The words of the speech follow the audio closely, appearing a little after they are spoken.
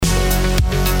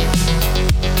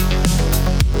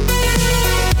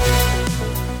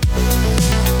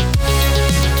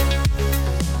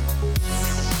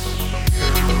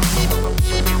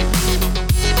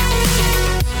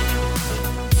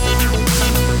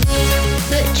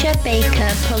Leah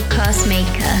Baker Podcast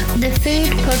Maker, the food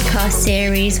podcast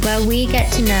series where we get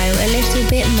to know a little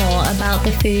bit more about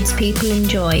the foods people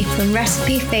enjoy, from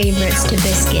recipe favourites to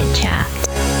biscuit chat.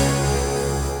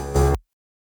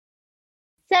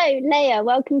 So, Leah,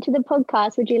 welcome to the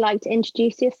podcast. Would you like to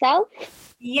introduce yourself?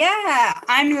 Yeah,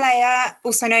 I'm Leah,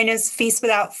 also known as Feast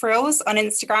Without Frills on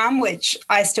Instagram, which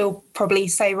I still probably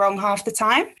say wrong half the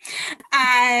time.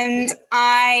 And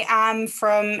I am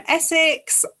from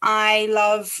Essex. I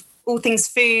love all things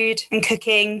food and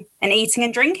cooking and eating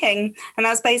and drinking. And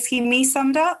that's basically me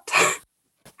summed up.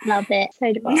 Love it.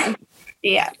 So do I.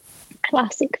 Yeah.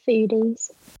 Classic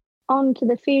foodies. On to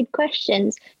the food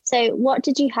questions. So what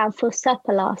did you have for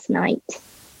supper last night?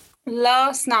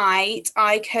 Last night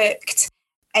I cooked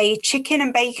a chicken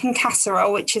and bacon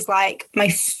casserole, which is like my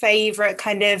favourite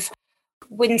kind of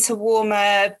winter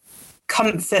warmer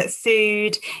comfort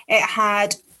food. It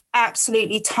had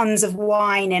absolutely tons of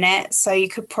wine in it, so you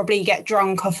could probably get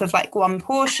drunk off of like one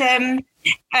portion.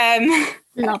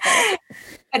 Love it.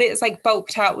 And it was like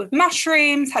bulked out with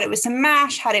mushrooms, had it with some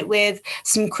mash, had it with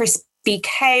some crispy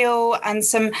kale and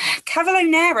some cavolo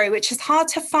nero, which is hard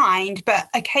to find, but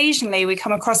occasionally we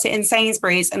come across it in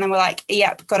Sainsbury's and then we're like,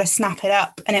 yep, got to snap it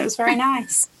up. And it was very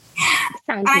nice.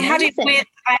 Sounds I had amazing.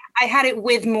 I had it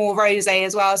with more rosé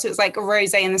as well. So it was like a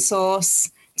rosé in the sauce,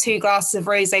 2 glasses of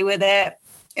rosé with it.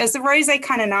 It was a rosé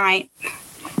kind of night.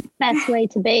 Best way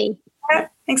to be. Yeah,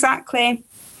 exactly.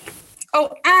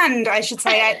 Oh, and I should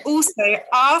say I also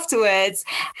afterwards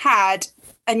had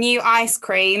a new ice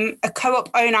cream, a Co-op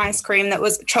own ice cream that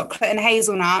was chocolate and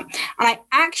hazelnut. And I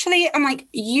actually am like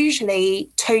usually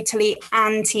totally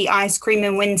anti ice cream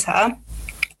in winter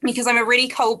because I'm a really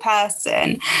cold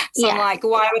person. So I'm like,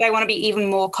 why would I want to be even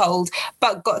more cold?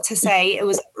 But got to say, it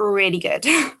was really good.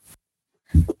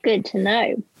 Good to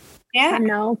know. Yeah. I'm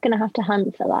now going to have to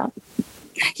hunt for that.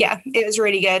 Yeah, it was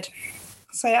really good.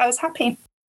 So I was happy.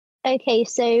 Okay,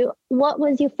 so what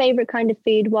was your favourite kind of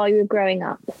food while you were growing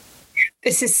up?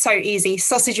 This is so easy.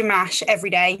 Sausage and mash every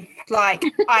day. Like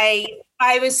I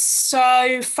was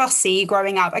so fussy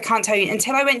growing up. I can't tell you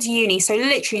until I went to uni. So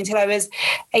literally until I was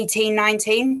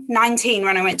 19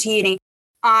 when I went to uni,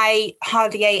 I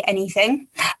hardly ate anything.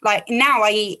 Like now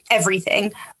I eat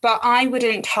everything, but I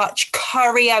wouldn't touch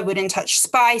curry. I wouldn't touch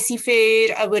spicy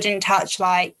food. I wouldn't touch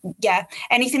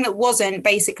anything that wasn't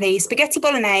basically spaghetti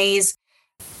bolognese,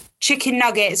 chicken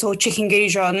nuggets or chicken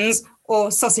goujons, or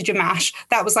sausage and mash.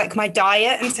 That was like my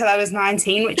diet until I was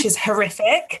 19, which is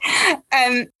horrific.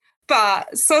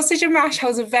 But sausage and mash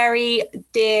holds a very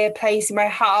dear place in my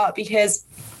heart because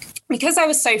I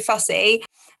was so fussy.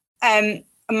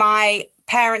 My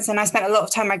parents and I spent a lot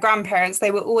of time with my grandparents.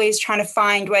 They were always trying to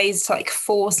find ways to like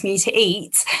force me to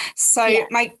eat. So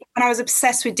when I was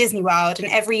obsessed with Disney World, and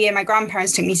every year my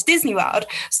grandparents took me to Disney World.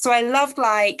 So I loved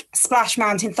like Splash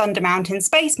Mountain, Thunder Mountain,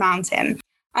 Space Mountain.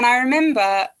 And I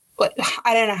remember,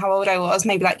 I don't know how old I was,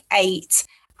 maybe like 8.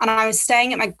 And I was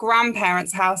staying at my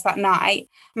grandparents' house that night.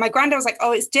 My granddad was like,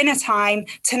 oh, it's dinner time.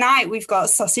 Tonight we've got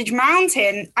Sausage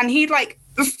Mountain. And he'd like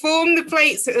formed the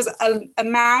plate. So it was a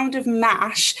mound of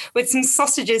mash with some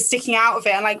sausages sticking out of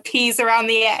it and like peas around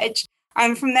the edge.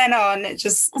 And from then on, it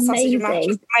just sausage and mash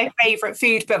was my favourite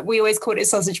food, but we always called it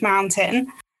Sausage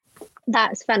Mountain.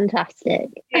 That's fantastic.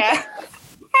 Yeah.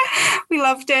 We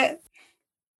loved it.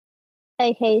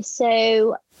 Okay,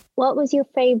 so what was your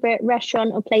favourite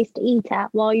restaurant or place to eat at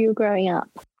while you were growing up?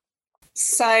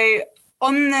 So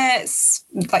on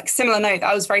the like similar note,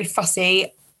 I was very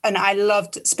fussy and I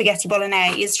loved spaghetti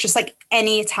bolognese, just like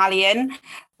any Italian.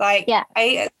 Like I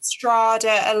ate at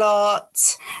Strada a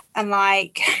lot, and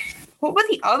like what were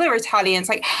the other Italians?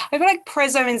 Like I feel like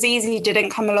Prezzo and Zizi didn't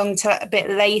come along till a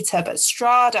bit later, but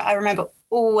Strada I remember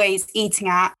always eating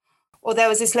at. Or there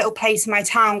was this little place in my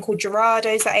town called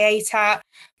Gerardo's that I ate at.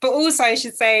 But also I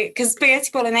should say, because spaghetti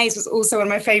bolognese was also one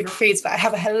of my favourite foods, but I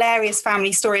have a hilarious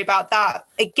family story about that.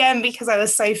 Again, because I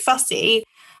was so fussy.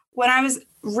 When I was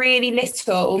really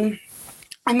little,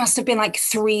 I must have been like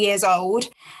 3 years old,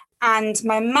 and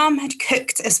my mum had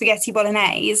cooked a spaghetti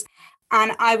bolognese,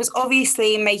 and I was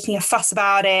obviously making a fuss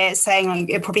about it, saying like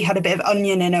it probably had a bit of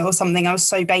onion in it or something. I was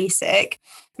so basic.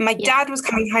 My dad was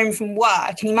coming home from work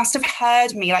and he must have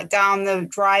heard me like down the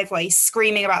driveway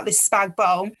screaming about this spag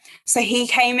bowl. So he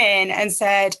came in and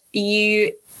said,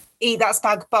 you eat that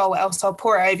spag bowl, else I'll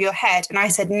pour it over your head. And I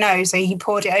said no, so he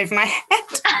poured it over my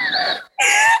head.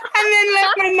 And then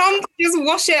left my mum to just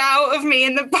wash it out of me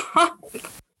in the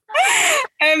bath.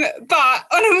 But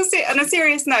on a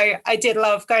serious note, I did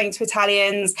love going to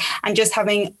Italians and just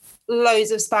having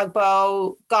loads of spag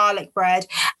bowl, garlic bread.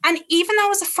 And even though I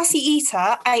was a fussy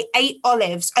eater, I ate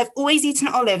olives. I've always eaten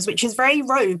olives, which is very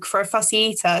rogue for a fussy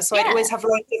eater. So I'd always have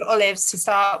loads of olives to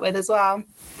start with as well.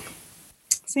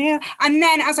 So yeah. And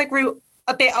then as I grew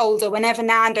a bit older, whenever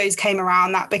Nando's came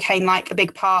around, that became like a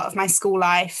big part of my school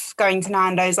life, going to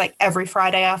Nando's like every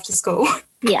Friday after school.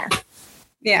 Yeah.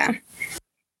 Yeah.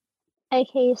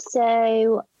 Okay,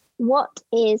 so what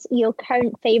is your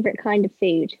current favourite kind of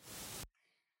food?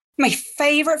 My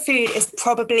favourite food is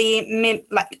probably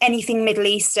like anything Middle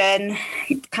Eastern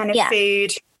kind of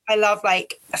food. I love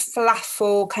like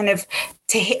falafel, kind of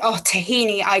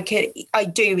tahini. I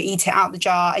do eat it out the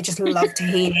jar. I just love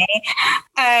tahini.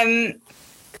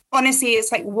 Honestly,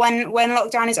 it's like when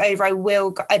lockdown is over,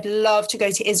 I'd love to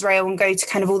go to Israel and go to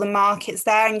kind of all the markets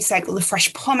there, and you see like all the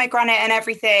fresh pomegranate and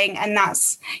everything. And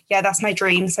that's my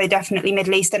dream. So definitely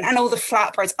Middle Eastern, and all the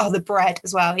flatbreads. Oh, the bread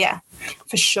as well. Yeah,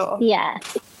 for sure. Yeah.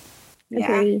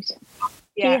 Agreed.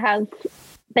 Yeah. Do you have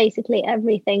basically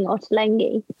everything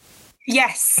Ottolenghi?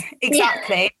 Yes,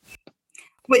 exactly.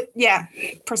 Yeah,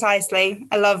 precisely.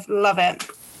 I love it.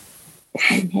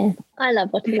 I love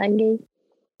Ottolenghi.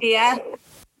 Yeah.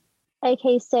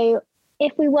 Okay, so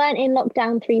if we weren't in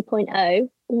lockdown 3.0,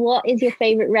 what is your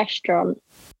favourite restaurant?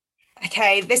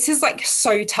 Okay, this is like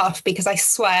so tough because I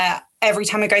swear every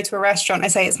time I go to a restaurant, I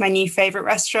say it's my new favourite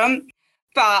restaurant.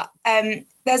 But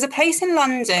there's a place in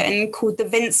London called the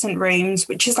Vincent Rooms,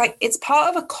 which is like, it's part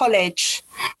of a college,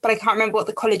 but I can't remember what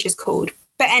the college is called.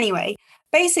 But anyway,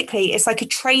 basically it's like a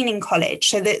training college.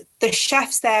 So that the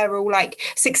chefs there are all like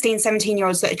 16,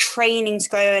 17-year-olds that are training to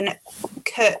go and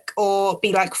cook or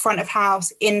be like front of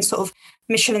house in sort of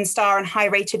Michelin star and high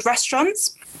rated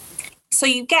restaurants. So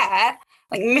you get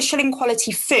like Michelin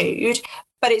quality food,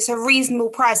 but it's a reasonable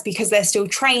price because they're still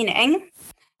training.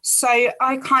 So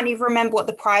I can't even remember what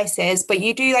the price is, but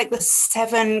you do like the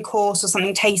 7-course or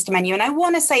something tasting menu. And I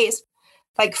want to say it's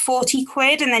like 40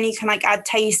 quid, and then you can like add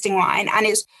tasting wine, and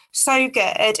it's so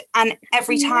good. And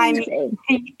every time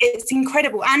it's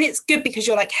incredible, and it's good because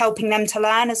you're like helping them to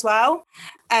learn as well.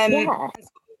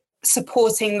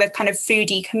 Supporting the kind of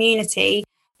foodie community.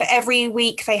 But every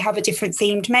week they have a different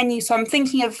themed menu. So I'm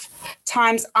thinking of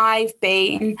times I've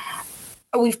been.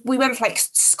 We went for like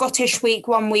Scottish week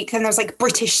one week, then there was like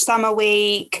British summer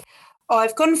week. Oh,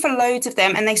 I've gone for loads of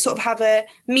them, and they sort of have a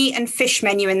meat and fish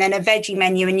menu and then a veggie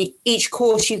menu, and each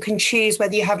course you can choose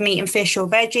whether you have meat and fish or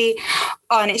veggie.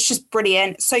 Oh, and it's just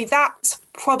brilliant. So that's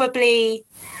probably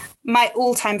my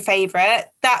all-time favourite.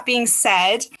 That being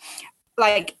said,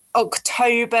 like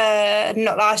October,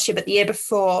 not last year, but the year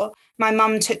before, my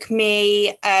mum took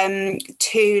me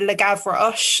to Le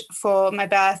Gavroche for my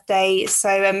birthday.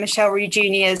 So Michel Roux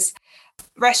Jr.'s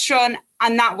restaurant.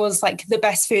 And that was like the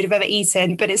best food I've ever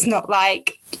eaten. But it's not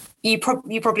like you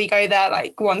probably go there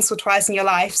like once or twice in your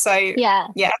life. So yeah.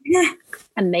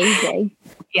 Amazing.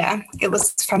 Yeah, it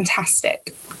was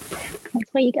fantastic.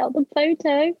 That's where you get the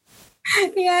photo.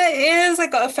 Yeah, it is. I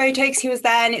got a photo because he was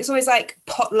there, and it's always like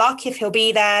potluck if he'll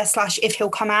be there / if he'll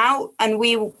come out. And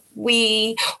we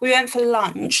went for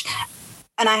lunch,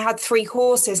 and I had 3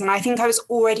 courses, and I think I was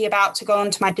already about to go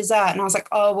on to my dessert, and I was like,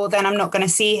 oh well, then I'm not going to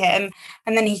see him.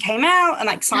 And then he came out and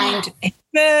like signed his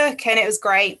book, and it was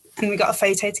great, and we got a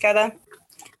photo together.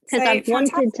 Because I've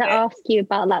wanted to ask you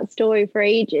about that story for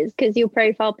ages, because your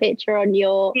profile picture on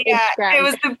your Instagram, it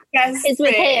was the best is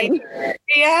with him.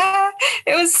 Yeah,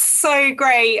 it was so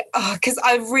great. Oh, because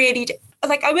I really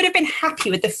I would have been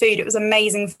happy with the food. It was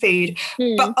amazing food,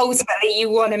 but ultimately you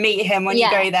want to meet him when you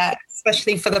go there,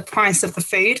 especially for the price of the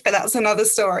food. But that's another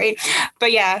story.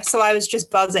 But yeah, so I was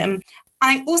just buzzing.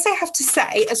 I also have to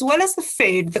say, as well as the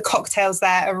food, the cocktails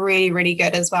there are really, really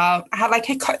good as well. I had like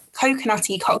a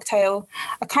coconutty cocktail.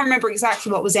 I can't remember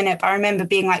exactly what was in it, but I remember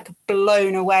being like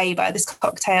blown away by this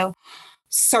cocktail.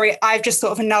 Sorry, I've just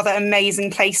thought of another amazing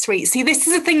place to eat. See, this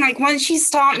is the thing, like once you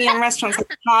start me on restaurants, I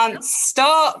can't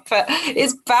stop.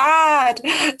 It's bad.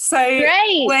 So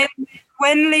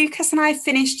when Lucas and I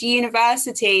finished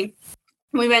university,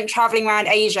 we went traveling around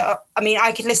Asia. I mean,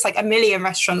 I could list like a million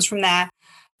restaurants from there.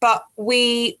 But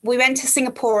we went to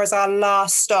Singapore as our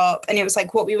last stop, and it was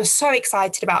like what we were so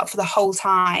excited about for the whole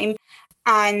time.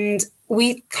 And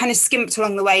we kind of skimped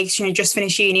along the way because, just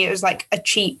finished uni. It was like a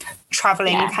cheap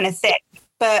traveling kind of thing.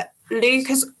 But Luke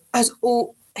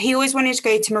he always wanted to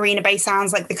go to Marina Bay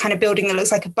Sands, like the kind of building that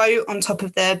looks like a boat on top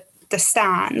of the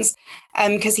stands,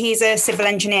 because he's a civil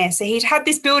engineer. So he'd had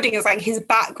this building as like his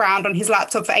background on his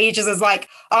laptop for ages as like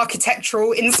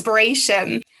architectural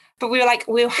inspiration. But we were like,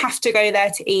 we'll have to go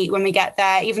there to eat when we get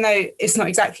there, even though it's not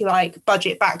exactly like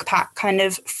budget backpack kind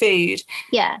of food.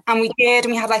 Yeah. And we did,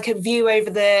 and we had like a view over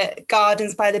the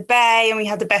gardens by the bay, and we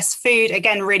had the best food.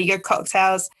 Again, really good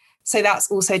cocktails. So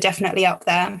that's also definitely up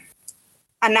there.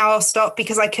 And now I'll stop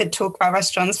because I could talk about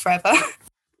restaurants forever.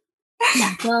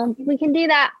 Yeah, well, we can do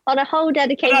that on a whole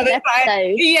dedicated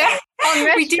episode. Yeah. On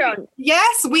restaurants.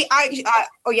 Yes, we actually,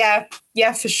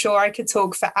 yeah, for sure. I could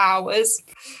talk for hours.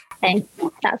 Okay,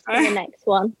 that's for the next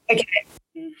one. Okay.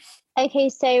 Okay,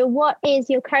 so what is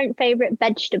your current favourite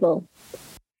vegetable?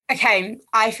 Okay,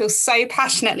 I feel so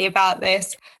passionately about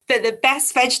this, that the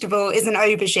best vegetable is an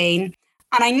aubergine.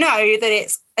 And I know that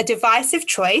it's a divisive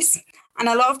choice, and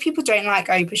a lot of people don't like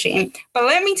aubergine. But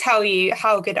let me tell you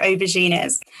how good aubergine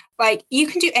is. Like, you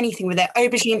can do anything with it.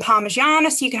 Aubergine parmigiana,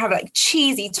 so you can have like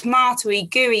cheesy, tomatoey,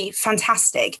 gooey,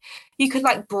 fantastic. You could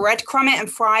like breadcrumb it and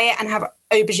fry it and have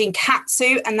aubergine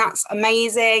katsu, and that's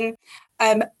amazing.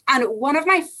 And one of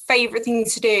my favorite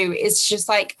things to do is just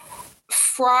like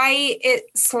fry it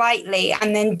slightly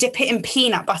and then dip it in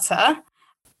peanut butter.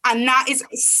 And that is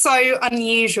so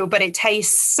unusual, but it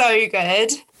tastes so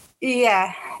good.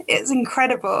 Yeah, it's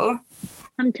incredible.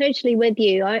 I'm totally with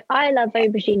you. I love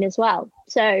aubergine as well.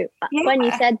 So when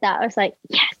you said that, I was like,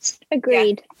 yes,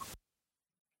 agreed.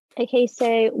 Yeah. Okay,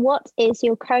 so what is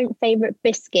your current favourite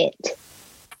biscuit?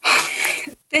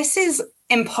 This is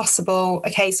impossible.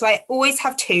 Okay, so I always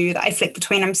have two that I flip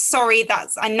between. I'm sorry,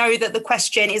 I know that the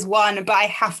question is one, but I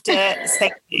have to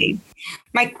say two.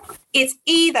 It's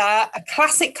either a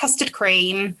classic custard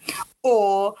cream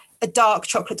or a dark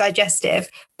chocolate digestive.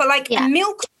 But like a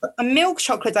milk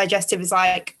chocolate digestive is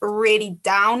like really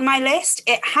down my list.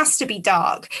 It has to be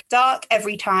dark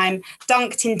every time,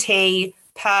 dunked in tea,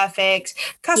 perfect.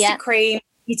 Custard cream,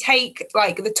 you take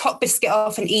like the top biscuit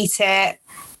off and eat it,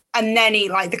 and then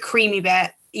eat like the creamy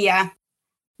bit. Yeah.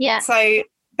 So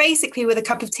basically with a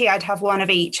cup of tea, I'd have one of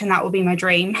each, and that would be my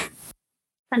dream.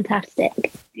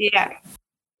 Fantastic. Yeah.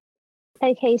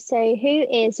 Okay, so who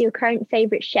is your current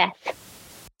favourite chef?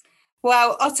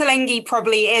 Well, Ottolenghi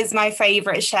probably is my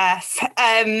favourite chef.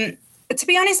 To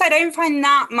be honest, I don't find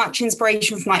that much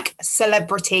inspiration from like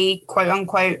celebrity, quote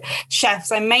unquote,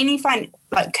 chefs. I mainly find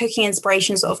like cooking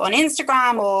inspiration sort of on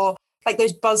Instagram, or like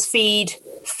those BuzzFeed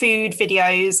food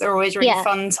videos are always really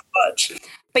fun to watch.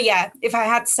 But yeah, if I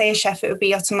had to say a chef, it would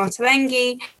be Otto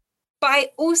Ottolenghi. But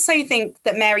I also think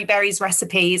that Mary Berry's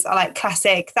recipes are like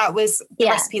classic. That was the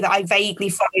recipe that I vaguely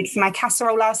followed for my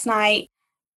casserole last night.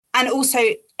 And also,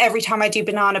 every time I do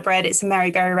banana bread, it's a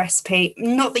Mary Berry recipe.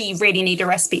 Not that you really need a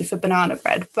recipe for banana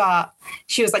bread, but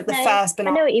she was like the first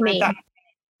banana bread. I know what you mean.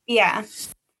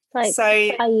 So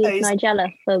I use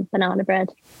Nigella for banana bread.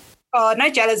 Oh,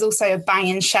 Nigella's also a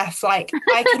banging chef. Like,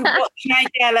 I could watch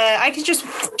Nigella. I could just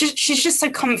she's just so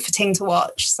comforting to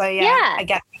watch. So I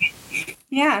get it.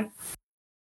 Yeah.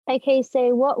 Okay,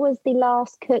 so what was the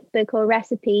last cookbook or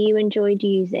recipe you enjoyed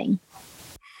using?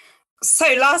 So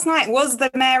last night was the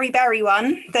Mary Berry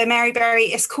one. The Mary Berry,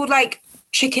 it's called like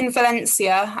Chicken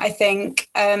Valencia, I think.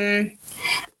 And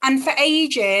for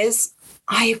ages,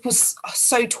 I was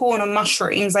so torn on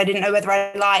mushrooms. I didn't know whether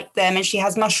I liked them. And she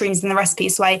has mushrooms in the recipe,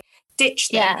 so I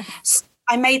ditched them. Yeah. So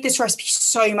I made this recipe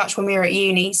so much when we were at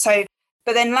uni.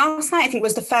 But then last night, I think,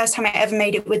 was the first time I ever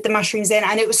made it with the mushrooms in,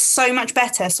 and it was so much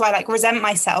better. So I like resent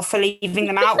myself for leaving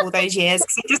them out all those years.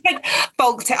 So I just like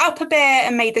bulked it up a bit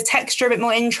and made the texture a bit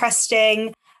more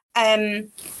interesting. And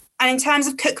in terms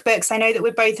of cookbooks, I know that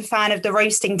we're both a fan of the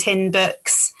Roasting Tin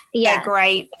books. Yeah. They're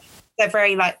great. They're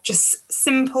very like just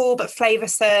simple but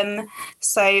flavoursome.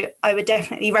 So I would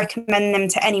definitely recommend them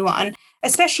to anyone,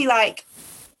 especially like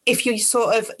if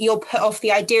you're put off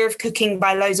the idea of cooking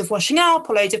by loads of washing up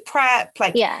or loads of prep,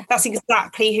 that's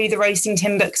exactly who the Roasting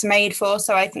Tin books are made for.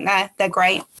 So I think they're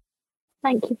great.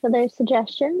 Thank you for those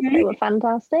suggestions. They were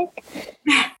fantastic.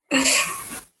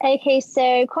 Okay,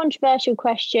 so controversial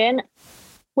question.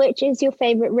 Which is your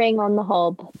favourite ring on the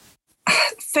hob?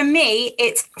 For me,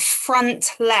 it's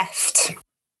front left.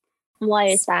 Why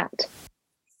is that?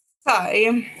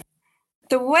 So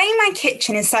the way my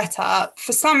kitchen is set up,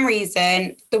 for some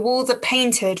reason, the walls are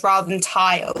painted rather than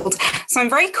tiled. So I'm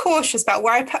very cautious about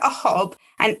where I put a hob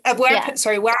and where I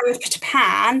would put a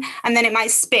pan, and then it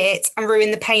might spit and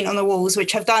ruin the paint on the walls,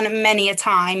 which I've done many a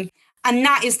time. And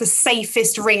that is the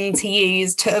safest ring to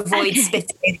use to avoid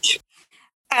spittage.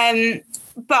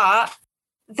 But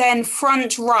then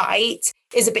front right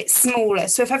is a bit smaller.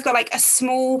 So if I've got like a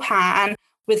small pan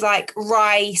with like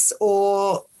rice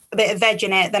or a bit of veg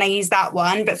in it, then I use that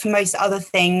one. But for most other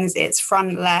things, it's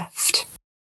front left.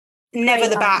 Never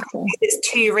the back. It's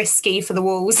too risky for the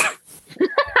walls.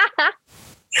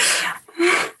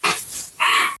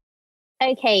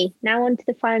 Okay, now on to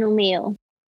the final meal.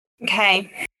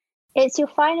 Okay. It's your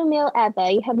final meal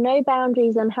ever. You have no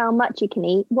boundaries on how much you can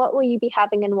eat. What will you be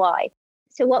having and why?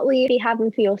 So what will you be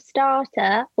having for your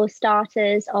starter or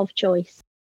starters of choice?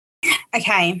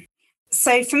 Okay.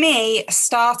 So for me, a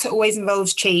starter always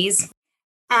involves cheese.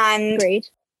 And Agreed.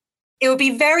 it will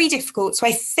be very difficult. So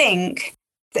I think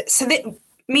that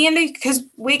me and Luke, because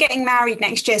we're getting married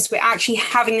next year, so we're actually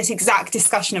having this exact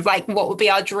discussion of like what would be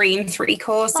our dream 3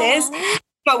 courses. Aww.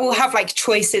 But we'll have like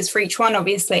choices for each one,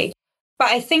 obviously. But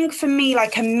I think for me,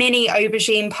 like a mini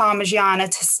aubergine parmigiana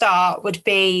to start would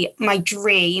be my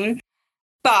dream.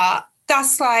 But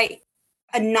that's like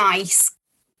a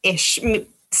nice-ish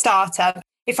starter.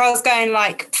 If I was going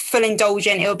like full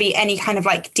indulgent, it would be any kind of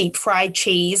like deep fried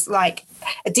cheese, like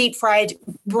a deep fried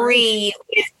brie.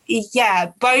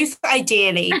 Both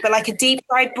ideally, but like a deep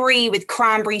fried brie with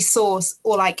cranberry sauce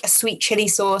or like a sweet chili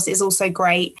sauce is also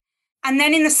great. And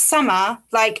then in the summer,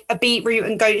 like a beetroot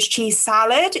and goat's cheese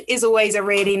salad is always a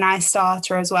really nice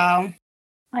starter as well.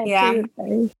 I agree with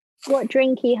those. What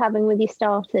drink are you having with your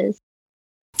starters?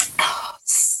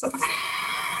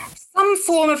 Some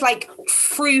form of like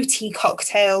fruity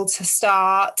cocktail to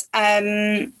start.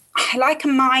 I like a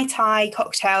Mai Tai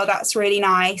cocktail, that's really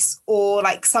nice, or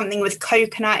like something with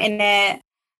coconut in it.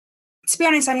 To be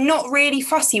honest, I'm not really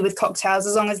fussy with cocktails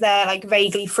as long as they're like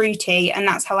vaguely fruity, and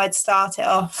that's how I'd start it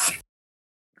off.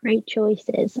 Great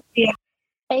choices. Yeah.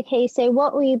 Okay, so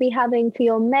what will you be having for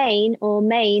your main or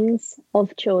mains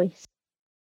of choice?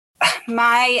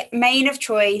 My main of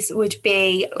choice would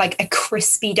be like a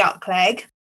crispy duck leg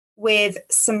with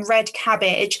some red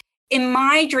cabbage. In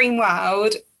my dream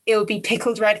world, it would be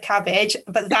pickled red cabbage,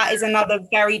 but that is another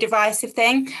very divisive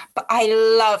thing. But I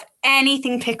love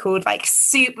anything pickled, like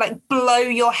soup, like blow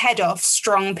your head off,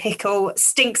 strong pickle,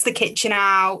 stinks the kitchen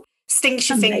out, stinks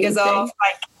your fingers off,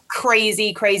 like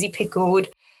crazy pickled.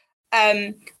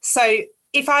 So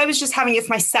if I was just having it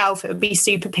for myself, it would be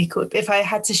super pickled. But if I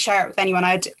had to share it with anyone,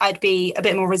 I'd be a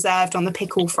bit more reserved on the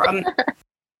pickle front.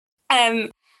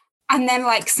 And then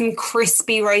like some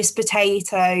crispy roast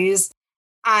potatoes,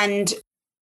 and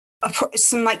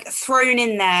some like thrown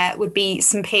in there would be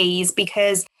some peas,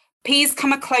 because peas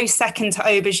come a close second to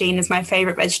aubergine as my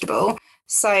favourite vegetable.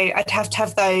 So I'd have to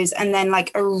have those, and then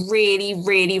like a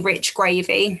really rich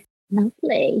gravy.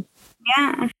 Lovely.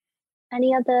 Yeah.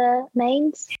 Any other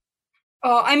mains?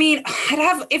 Oh, I mean, I'd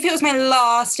have, if it was my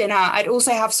last dinner, I'd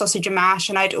also have sausage and mash,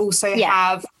 and I'd also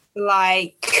have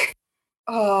like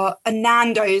a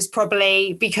Nando's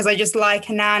probably, because I just like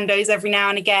a Nando's every now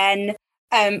and again.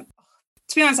 To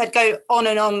be honest, I'd go on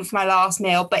and on for my last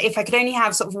meal, but if I could only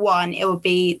have sort of one, it would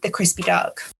be the crispy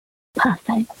duck.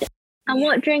 Perfect. And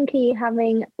what drink are you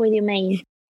having with your main?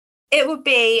 It would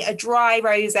be a dry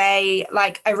rosé.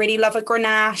 Like I really love a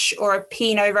Grenache or a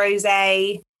Pinot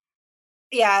rosé.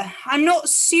 Yeah, I'm not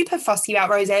super fussy about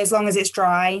rosé as long as it's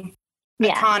dry.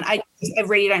 Yeah. I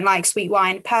really don't like sweet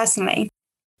wine personally.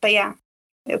 But yeah,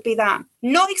 it would be that.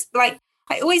 Not like,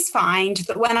 I always find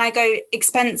that when I go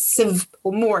expensive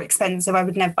or more expensive, I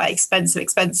would never buy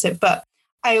expensive, but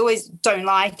I always don't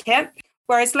like it.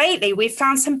 Whereas lately we've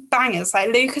found some bangers.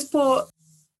 Like he's bought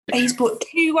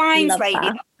 2 wines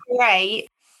lately. Great.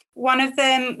 One of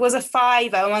them was a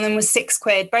 £5, one of them was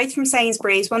 £6, both from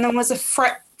Sainsbury's. One of them was a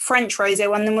French rosé,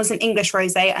 one of them was an English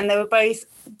rosé, and they were both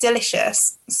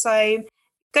delicious. So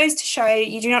goes to show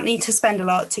you do not need to spend a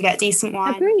lot to get decent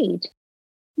wine. Agreed.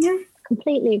 Yeah.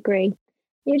 Completely agree.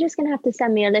 You're just going to have to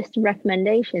send me a list of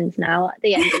recommendations now at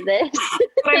the end of this.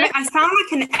 I sound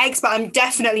like an expert. I'm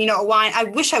definitely not a wine. I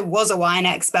wish I was a wine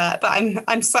expert, but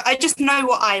I just know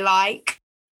what I like.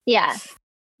 Yeah.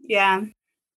 Yeah.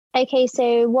 Okay,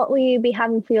 so what will you be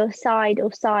having for your side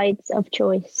or sides of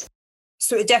choice?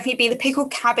 So it would definitely be the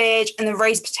pickled cabbage and the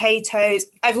roast potatoes.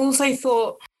 I've also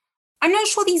thought, I'm not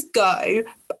sure these go.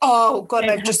 Oh God,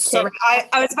 I'm just sorry.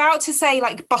 I was about to say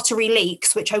like buttery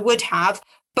leeks, which I would have,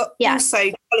 but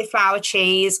also cauliflower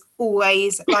cheese,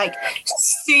 always like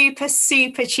super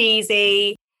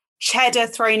cheesy, cheddar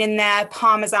thrown in there,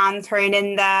 parmesan thrown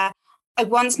in there. I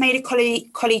once made a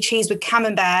collie cheese with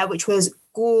camembert, which was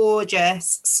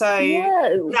gorgeous. So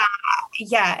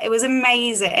it was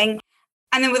amazing.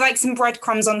 And then with like some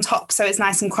breadcrumbs on top, so it's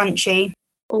nice and crunchy.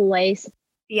 Always.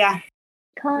 Yeah.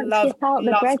 Can't skip out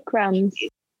the breadcrumbs.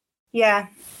 Yeah.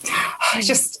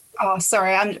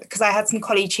 Sorry, because I had some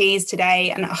collie cheese today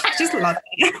and I just love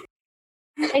it.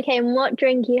 Okay, and what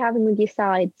drink are you having with your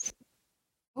sides?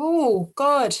 Oh,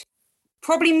 God.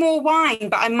 Probably more wine,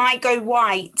 but I might go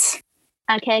white.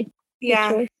 Okay.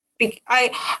 Yeah.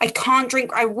 I can't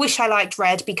drink. I wish I liked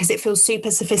red because it feels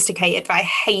super sophisticated, but I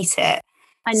hate it.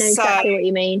 I know exactly what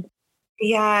you mean.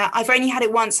 Yeah, I've only had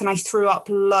it once and I threw up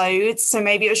loads. So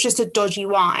maybe it was just a dodgy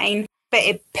wine,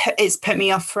 but it's put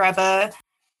me off forever.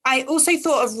 I also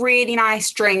thought of really nice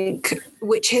drink,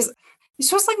 which is,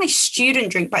 this was like my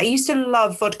student drink, but I used to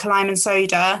love vodka, lime and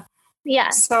soda. Yeah.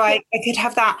 So I could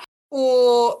have that.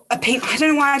 Or a pink, I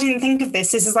don't know why I didn't think of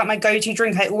this. This is like my go-to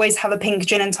drink. I always have a pink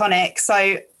gin and tonic.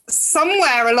 So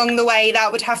somewhere along the way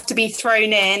that would have to be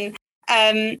thrown in.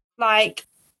 Like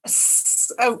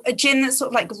a gin that's sort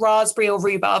of like raspberry or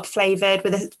rhubarb flavored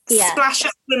with a splash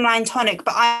of slimline tonic.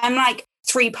 But I'm like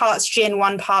 3 parts gin,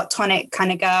 1 part tonic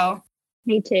kind of girl.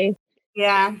 Me too.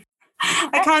 Yeah.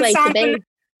 I can't stand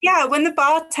when the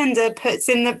bartender puts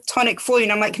in the tonic for you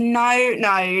and I'm like,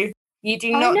 no, you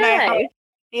do not know how.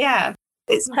 Yeah.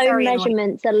 It's home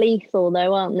measurements are lethal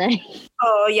though, aren't they?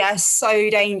 Oh yeah, so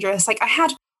dangerous. Like I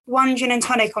had 1 gin and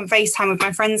tonic on FaceTime with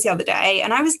my friends the other day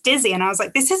and I was dizzy and I was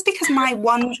like, this is because my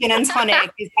 1 gin and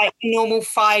tonic is like normal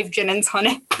 5 gin and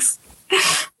tonics.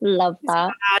 Love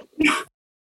that.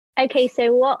 Okay,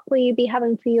 so what will you be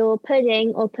having for your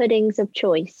pudding or puddings of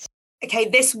choice? Okay,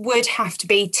 this would have to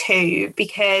be 2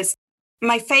 because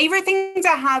my favourite thing to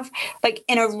have like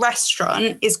in a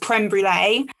restaurant is creme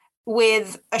brulee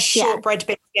with a shortbread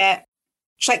biscuit.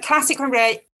 It's like classic creme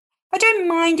brulee. I don't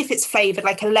mind if it's flavoured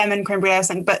like a lemon creme brulee or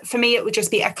something, but for me it would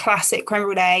just be a classic creme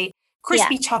brulee,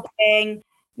 crispy topping,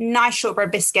 nice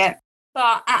shortbread biscuit.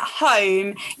 But at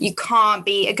home, you can't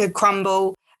beat a good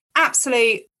crumble.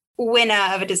 Absolute winner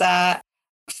of a dessert.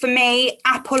 For me,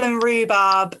 apple and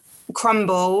rhubarb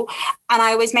crumble, and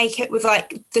I always make it with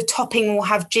like the topping will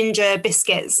have ginger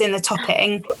biscuits in the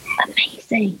topping.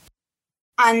 Amazing.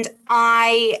 And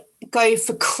I go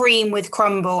for cream with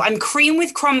crumble. I'm cream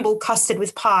with crumble, custard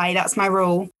with pie. That's my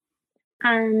rule.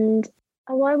 And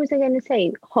why was I going to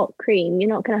say hot cream? You're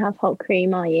not going to have hot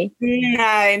cream, are you?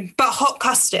 No, but hot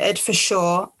custard for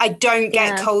sure. I don't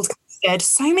get cold custard.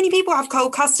 So many people have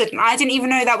cold custard and I didn't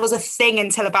even know that was a thing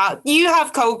until about you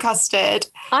have cold custard.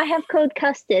 I have cold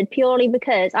custard purely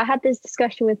because I had this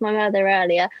discussion with my mother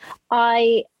earlier.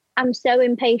 I am so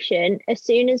impatient. As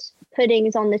soon as pudding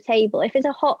is on the table, if it's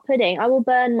a hot pudding, I will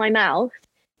burn my mouth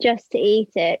just to eat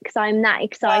it because I'm that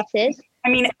excited. I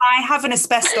mean, I have an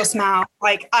asbestos mouth.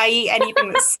 Like, I eat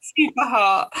anything that's super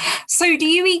hot. So do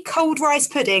you eat cold rice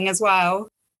pudding as well?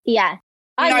 Yeah.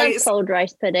 I love cold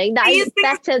rice pudding. That is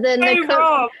better than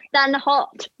than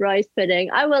hot rice pudding.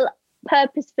 I will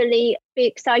purposefully be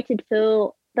excited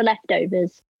for the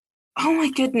leftovers. Oh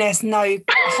my goodness, no.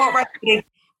 Hot rice pudding.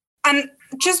 And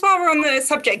just while we're on the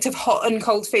subject of hot and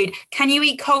cold food, can you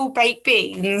eat cold baked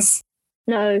beans?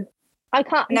 No, I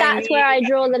can't. No, that's where I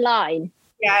draw the line.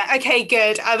 Yeah, okay,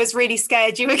 good. I was really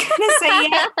scared you were going to say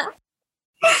yeah.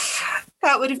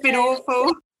 That would have been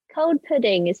awful. Cold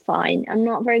pudding is fine. I'm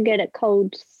not very good at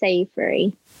cold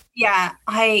savoury. Yeah,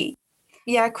 creme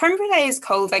brulee is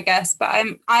cold, I guess, but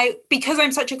because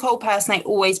I'm such a cold person, I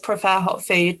always prefer hot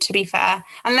food, to be fair,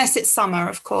 unless it's summer,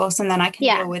 of course, and then I can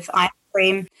deal with ice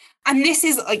cream. And this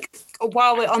is like,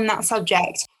 while we're on that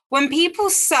subject, when people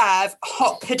serve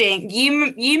hot pudding,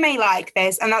 you may like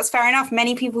this, and that's fair enough.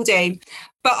 Many people do.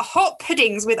 But hot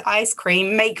puddings with ice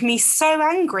cream make me so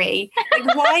angry.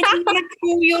 Like, why do you want to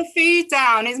cool your food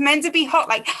down? It's meant to be hot.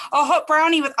 Like, a hot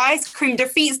brownie with ice cream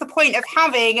defeats the point of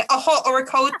having a hot or a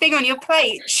cold thing on your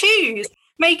plate. Choose.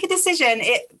 Make a decision.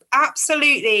 It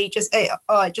absolutely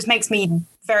just makes me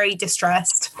very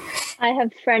distressed. I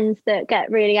have friends that get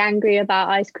really angry about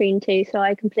ice cream too, so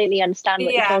I completely understand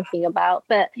what you're talking about.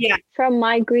 But from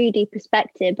my greedy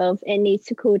perspective of it needs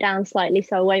to cool down slightly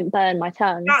so I won't burn my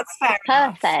tongue. That's fair.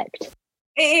 Perfect.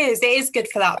 It is good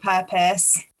for that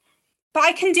purpose. But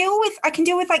I can deal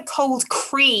with like cold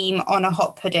cream on a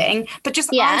hot pudding, but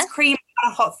just ice cream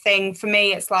on a hot thing, for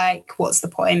me it's like, what's the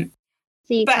point?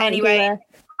 So you can't do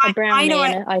a brownie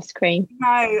and ice cream.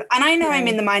 No, and I know I'm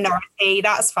in the minority.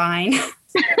 That's fine.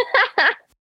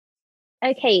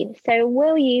 Okay, so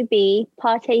will you be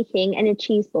partaking in a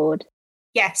cheese board?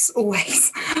 Yes,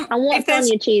 always. And what's on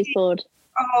your cheese board?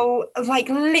 Oh, like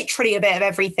literally a bit of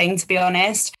everything, to be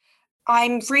honest.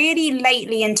 I'm really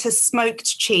lately into smoked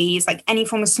cheese. Like any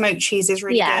form of smoked cheese is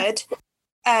really good.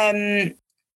 A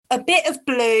bit of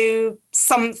blue,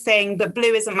 something, but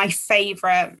blue isn't my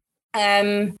favourite.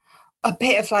 A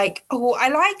bit of like, I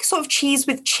like sort of cheese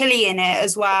with chili in it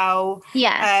as well.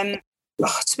 Yeah.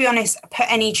 To be honest, put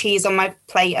any cheese on my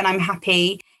plate and I'm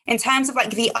happy. In terms of like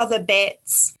the other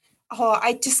bits,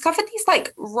 I discovered these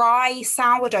like rye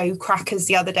sourdough crackers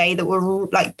the other day that were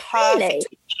like perfect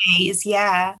with cheese.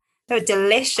 Yeah, they were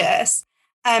delicious.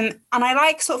 And I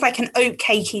like sort of like an oat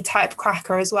cakey type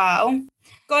cracker as well.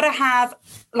 Got to have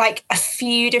like a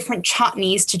few different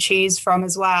chutneys to choose from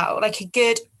as well. Like a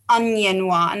good onion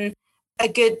one, a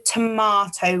good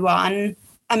tomato one,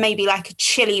 and maybe like a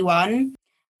chili one,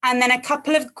 and then a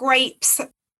couple of grapes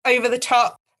over the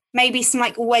top, maybe some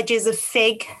like wedges of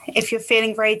fig if you're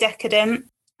feeling very decadent.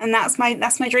 And that's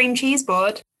my dream cheese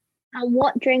board. And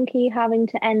what drink are you having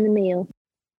to end the meal?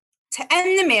 To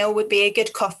end the meal would be a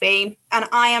good coffee, and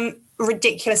I am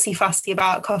ridiculously fussy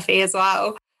about coffee as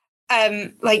well.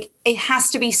 Like it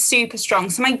has to be super strong.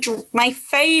 So my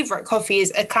favorite coffee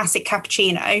is a classic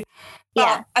cappuccino. But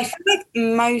Yeah. I feel like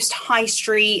most high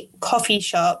street coffee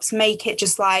shops make it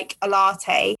just like a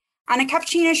latte, and a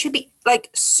cappuccino should be like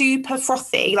super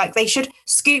frothy. Like they should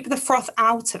scoop the froth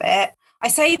out of it. I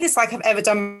say this like I've ever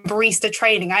done barista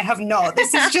training. I have not.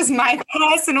 This is just my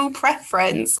personal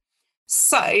preference.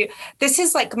 So this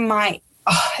is like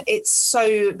it's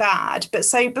so bad. But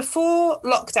so before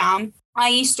lockdown, I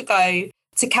used to go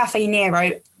to Caffè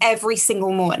Nero every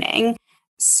single morning.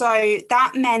 So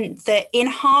that meant that in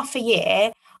half a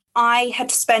year, I had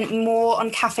spent more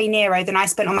on Caffè Nero than I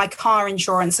spent on my car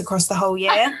insurance across the whole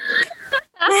year.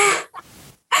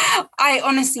 I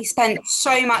honestly spent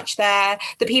so much there.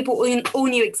 The people all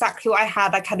knew exactly what I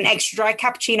had. Like, I had an extra dry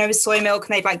cappuccino with soy milk,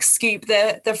 and they'd like scoop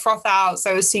the froth out,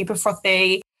 so it was super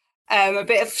frothy. A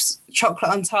bit of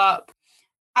chocolate on top.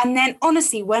 And then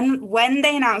honestly, when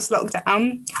they announced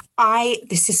lockdown,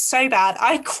 this is so bad.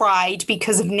 I cried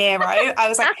because of Nero. I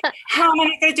was like, how am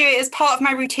I going to do it as part of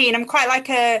my routine? I'm quite like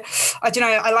I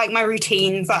like my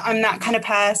routines. I'm that kind of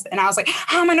person. And I was like,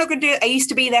 how am I not going to do it? I used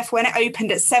to be there for when it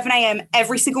opened at 7 a.m.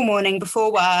 every single morning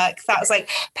before work. That was like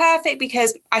perfect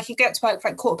because I could get to work for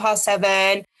like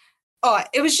 7:15. Oh,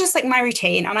 it was just like my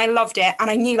routine, and I loved it.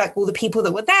 And I knew like all the people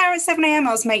that were there at 7 a.m.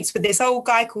 I was mates with this old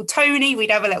guy called Tony.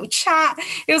 We'd have a little chat.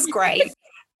 It was great.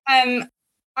 I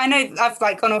know I've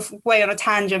like gone off way on a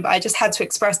tangent, but I just had to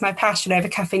express my passion over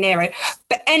Caffè Nero.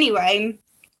 But anyway,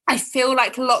 I feel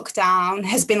like lockdown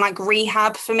has been like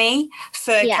rehab for me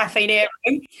for Caffè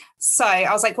Nero. So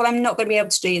I was like, well, I'm not going to be able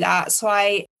to do that. So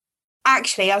I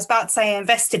was about to say I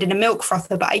invested in a milk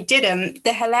frother, but I didn't.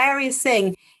 The hilarious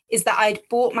thing is that I'd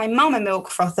bought my mum a milk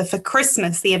frother for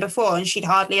Christmas the year before, and she'd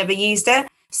hardly ever used it.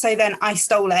 So then I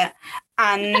stole it.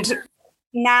 And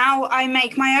now I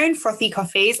make my own frothy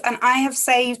coffees, and I have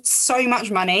saved so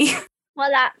much money. Well,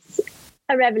 that's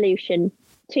a revolution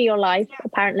to your life,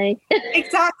 apparently.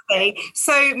 Exactly.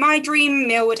 So my dream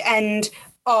meal would end,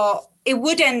 it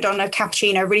would end on a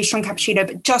cappuccino, a really strong cappuccino,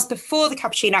 but just before the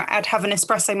cappuccino, I'd have an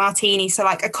espresso martini. So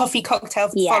like a coffee cocktail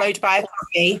followed by a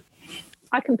coffee.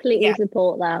 I completely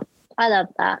support that. I love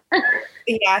that.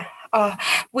 Yeah.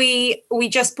 We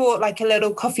just bought like a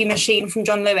little coffee machine from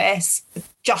John Lewis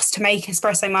just to make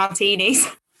espresso martinis.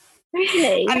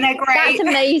 Really? And they're great. That's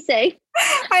amazing.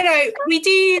 I know. We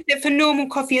do it for normal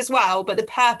coffee as well, but the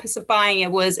purpose of buying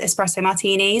it was espresso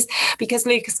martinis because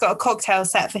Lucas got a cocktail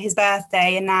set for his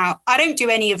birthday, and now I don't do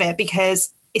any of it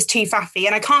because it's too faffy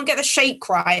and I can't get the shake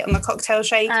right on the cocktail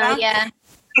shaker. Yeah.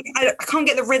 I can't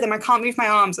get the rhythm. I can't move my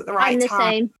arms at the right time. I'm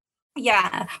the same.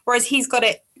 Yeah. Whereas he's got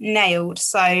it nailed.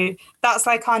 So that's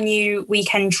like our new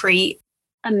weekend treat.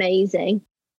 Amazing.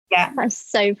 Yeah. That's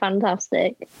so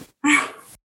fantastic.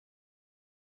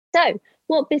 So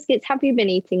what biscuits have you been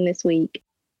eating this week?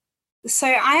 So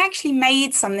I actually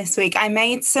made some this week. I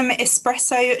made some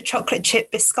espresso chocolate chip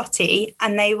biscotti,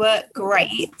 and they were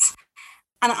great.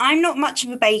 And I'm not much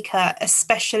of a baker,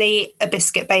 especially a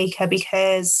biscuit baker,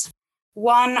 because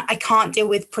one, I can't deal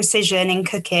with precision in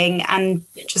cooking, and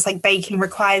just like baking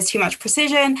requires too much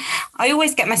precision. I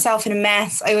always get myself in a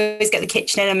mess. I always get the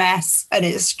kitchen in a mess, and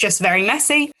it's just very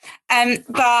messy.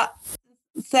 But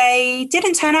they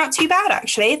didn't turn out too bad,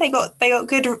 actually. They got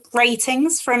good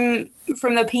ratings from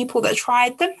the people that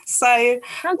tried them. So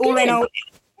all in all,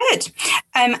 good.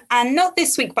 And not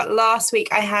this week, but last week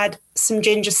I had some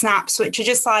ginger snaps, which are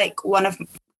just like one of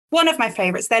my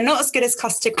favorites. They're not as good as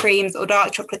custard creams or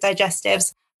dark chocolate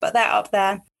digestives, but they're up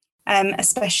there,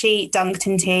 especially dunked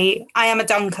in tea. I am a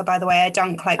dunker, by the way. I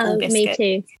dunk like all biscuits.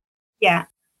 Me too. Yeah.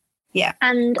 Yeah.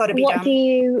 And what do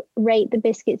you rate the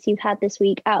biscuits you've had this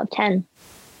week out of 10?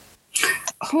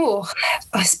 Oh,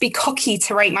 let's be cocky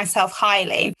to rate myself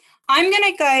highly. I'm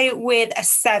going to go with a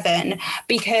 7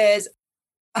 because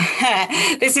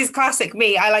this is classic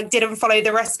me. I didn't follow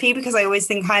the recipe because I always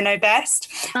think I know best.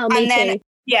 Oh, me too.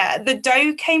 Yeah, the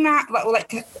dough came out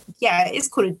it's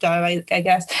called a dough, I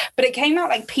guess, but it came out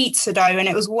like pizza dough, and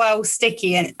it was well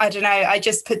sticky. And I don't know, I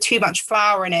just put too much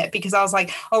flour in it because I was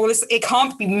like, oh, well, it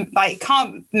can't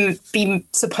be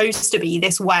supposed to be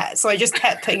this wet. So I just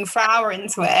kept putting flour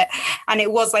into it, and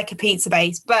it was like a pizza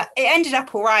base. But it ended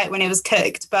up all right when it was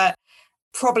cooked, but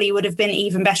probably would have been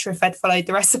even better if I'd followed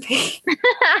the recipe.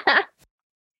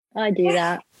 I do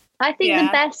that. I think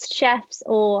the best chefs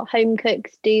or home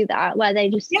cooks do that, where they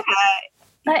just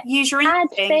use your add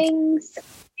instinct. things.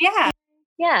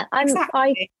 Yeah,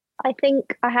 exactly. I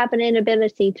think I have an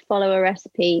inability to follow a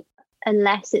recipe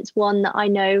unless it's one that I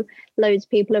know loads of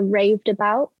people have raved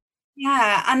about.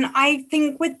 Yeah, and I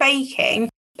think with baking,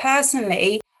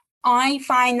 personally, I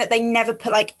find that they never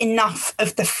put like enough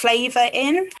of the flavour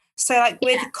in. So like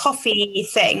with coffee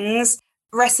things,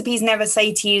 recipes never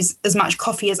say to use as much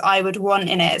coffee as I would want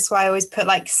in it. So I always put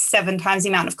like 7 times the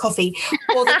amount of coffee.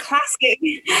 Or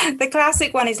the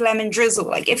classic one is lemon drizzle.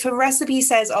 Like if a recipe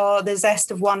says, oh, the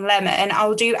zest of 1 lemon,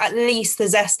 I'll do at least the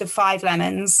zest of 5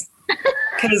 lemons.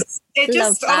 Because it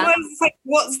just otherwise it's like,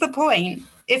 what's the point?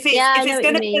 If it's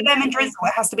going to be a lemon drizzle,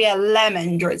 it has to be a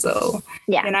lemon drizzle.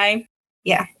 Yeah. You know?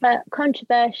 Yeah. But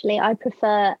controversially, I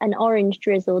prefer an orange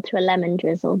drizzle to a lemon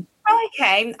drizzle. Oh,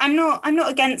 okay. I'm not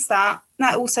against that.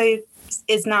 That also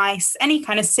is nice. Any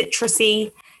kind of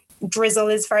citrusy drizzle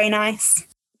is very nice.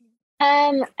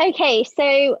 Okay,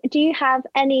 so do you have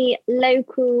any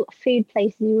local food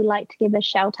places you would like to give a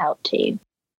shout out to?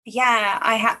 Yeah,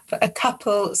 I have a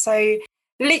couple. So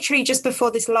literally just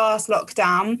before this last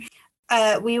lockdown,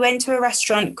 we went to a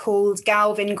restaurant called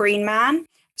Galvin Green Man.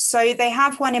 So they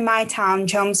have one in my town,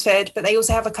 Chelmsford, but they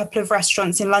also have a couple of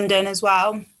restaurants in London as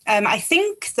well. I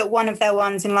think that one of their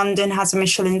ones in London has a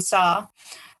Michelin star,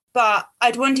 but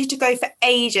I'd wanted to go for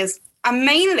ages. And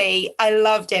mainly I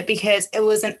loved it because it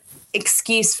was an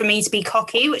excuse for me to be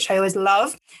cocky, which I always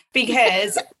love,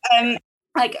 because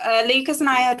Lucas and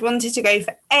I had wanted to go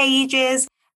for ages.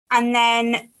 And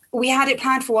then we had it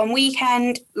planned for one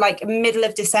weekend, like middle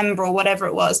of December or whatever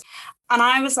it was. And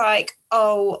I was like,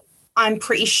 oh, I'm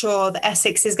pretty sure that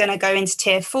Essex is going to go into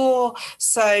tier 4,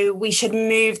 so we should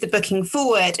move the booking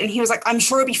forward. And he was like, I'm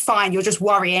sure it'll be fine. You're just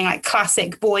worrying, like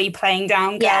classic boy playing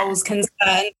down girls'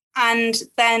 concern. And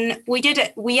then we did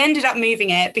it. We ended up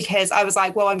moving it because I was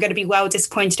like, well, I'm going to be well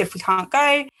disappointed if we can't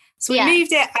go. So we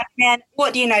moved it. And then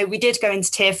what do you know? We did go into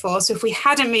tier 4. So if we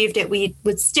hadn't moved it, we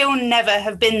would still never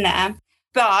have been there.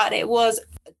 But it was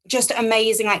just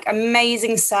amazing, like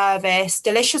amazing service,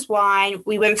 delicious wine.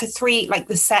 We went for 3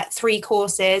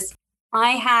 courses.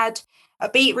 I had a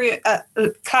beetroot,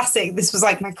 classic. This was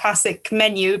like my classic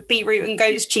menu: beetroot and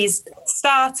goat's cheese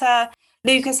starter.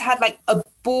 Lucas had like a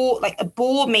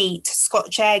boar meat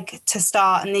Scotch egg to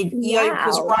start, and the yolk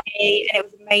was runny, and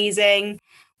it was amazing.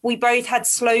 We both had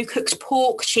slow cooked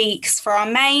pork cheeks for our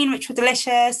main, which were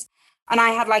delicious. And I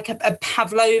had like a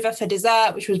pavlova for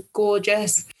dessert, which was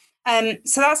gorgeous.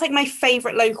 So that's like my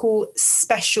favorite local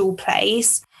special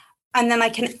place. And then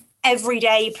like an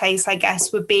everyday place, I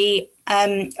guess, would be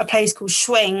a place called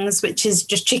Schwings, which is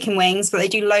just chicken wings, but they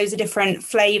do loads of different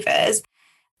flavors.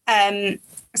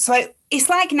 So it's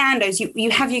like Nando's.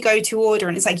 You have your go-to order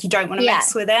and it's like you don't want to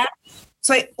mess with it.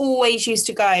 So I always used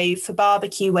to go for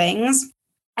barbecue wings.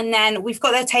 And then we've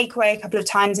got their takeaway a couple of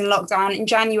times in lockdown. In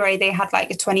January, they had like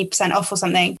a 20% off or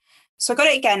something. So I got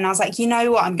it again and I was like, you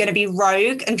know what? I'm going to be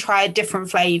rogue and try a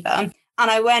different flavour. And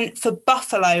I went for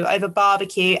buffalo over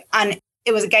barbecue and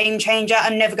it was a game changer.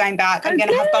 I'm never going back. I'm going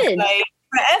to have buffalo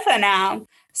forever now.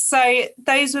 So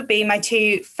those would be my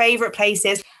 2 favourite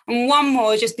places. And one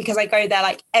more just because I go there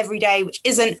like every day, which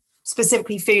isn't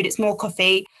specifically food, it's more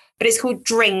coffee. But it's called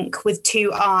Drink with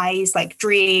 2 eyes, like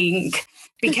drink.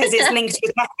 Because it's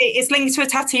linked to a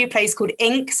tattoo place called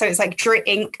Ink, so it's like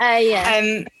Drink.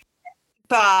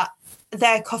 But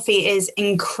their coffee is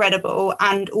incredible,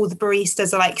 and all the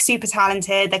baristas are like super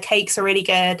talented. Their cakes are really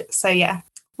good, so yeah,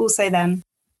 also them.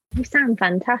 You sound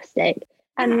fantastic.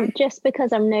 And just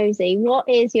because I'm nosy, what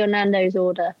is your Nando's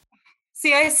order?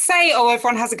 See, I say,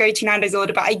 everyone has a go-to Nando's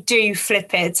order, but I do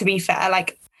flip it. To be fair,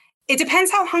 like it depends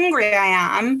how hungry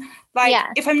I am. Like,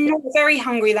 if I'm not very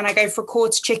hungry, then I go for a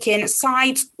quarter chicken.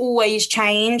 Sides always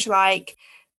change, like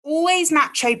always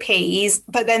nacho peas,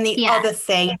 but then the other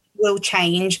thing will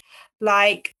change.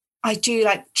 Like, I do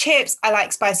like chips. I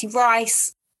like spicy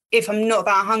rice. If I'm not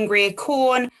that hungry, a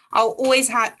corn. I'll always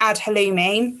add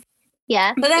halloumi.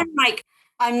 Yeah. But then, like,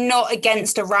 I'm not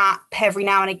against a wrap every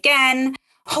now and again.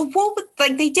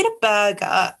 They did a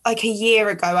burger like a year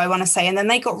ago, I want to say, and then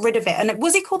they got rid of it. And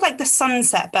was it called like the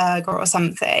Sunset Burger or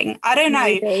something? I don't know.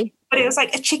 Maybe. But it was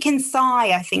like a chicken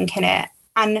thigh, I think, in it.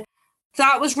 And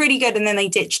that was really good. And then they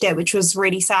ditched it, which was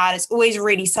really sad. It's always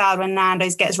really sad when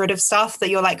Nando's gets rid of stuff that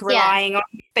you're like relying on.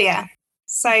 But yeah.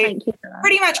 So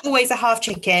pretty much always a half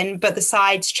chicken, but the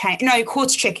sides change. No,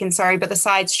 quarter chicken, sorry, but the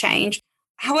sides change.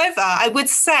 However, I would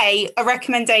say a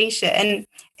recommendation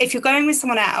if you're going with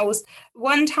someone else,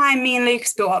 one time me and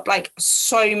Lucas built up like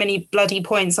so many bloody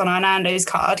points on our Nando's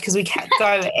card because we kept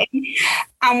going,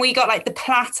 and we got like the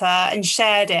platter and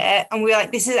shared it, and we were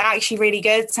like, this is actually really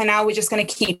good. So now we're just going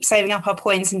to keep saving up our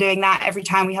points and doing that every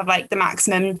time we have like the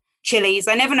maximum chilies.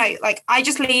 I never know, like I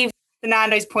just leave the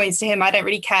Nando's points to him. I don't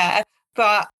really care,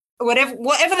 but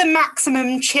whatever the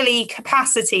maximum chili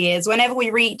capacity is, whenever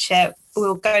we reach it,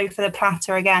 we'll go for the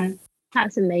platter again.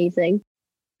 That's amazing.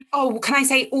 Oh, can I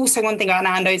say also one thing about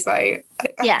Nando's though? I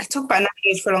could talk about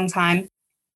Nando's for a long time.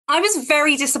 I was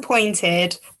very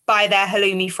disappointed by their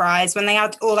halloumi fries when they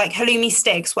had, or like halloumi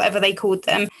sticks, whatever they called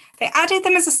them. They added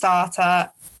them as a starter,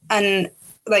 and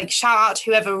like shout out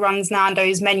to whoever runs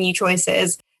Nando's menu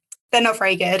choices. They're not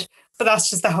very good, but that's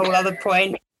just a whole other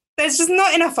point. There's just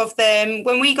not enough of them.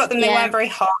 When we got them, they weren't very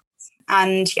hot.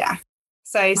 And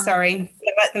so sorry,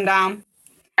 I let them down.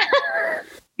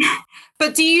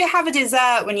 But do you have a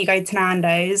dessert when you go to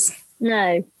Nando's?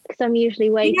 No, because I'm usually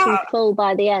way too full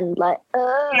by the end. Like,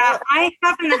 yeah, I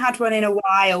haven't had one in a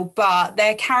while, but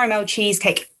their caramel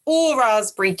cheesecake or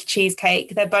raspberry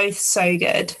cheesecake, they're both so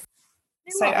good.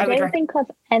 So I don't think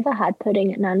I've ever had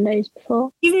pudding at Nando's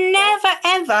before. You've never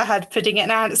ever had pudding at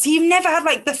Nando's? So you've never had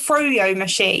like the froyo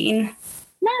machine?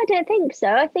 No, I don't think so.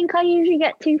 I think I usually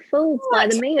get too full by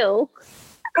the meal.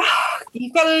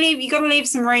 You've got to leave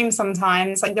some room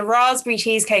sometimes. Like the raspberry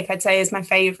cheesecake, I'd say, is my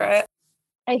favourite.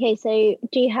 Okay, so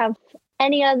do you have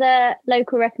any other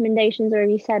local recommendations, or have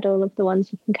you said all of the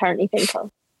ones you can currently think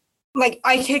of? Like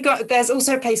I could go, there's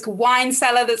also a place called Wine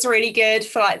Cellar that's really good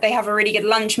for like, they have a really good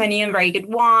lunch menu and very good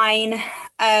wine.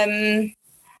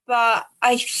 But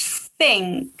I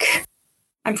think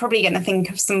I'm probably going to think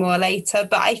of some more later,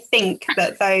 but I think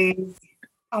that those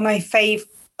are my favourite.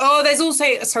 Oh, there's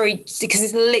also, sorry, because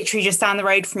it's literally just down the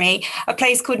road from me, a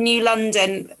place called New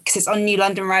London, because it's on New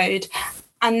London Road.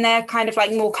 And they're kind of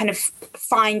like more kind of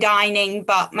fine dining.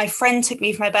 But my friend took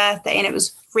me for my birthday and it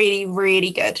was really,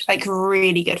 really good, like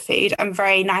really good food and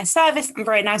very nice service and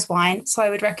very nice wine. So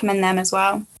I would recommend them as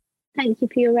well. Thank you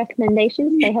for your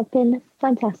recommendations. They have been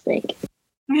fantastic.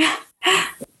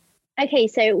 Okay,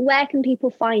 so where can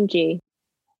people find you?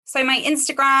 So my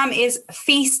Instagram is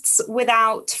Feasts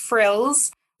Without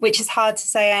Frills, which is hard to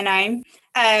say, I know.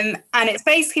 And it's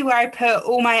basically where I put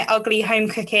all my ugly home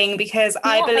cooking, because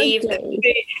I believe that food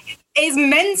is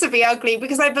meant to be ugly,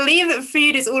 because I believe that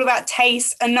food is all about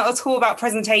taste and not at all about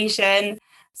presentation.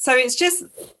 So it's just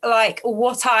like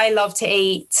what I love to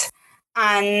eat.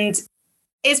 And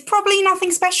it's probably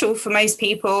nothing special for most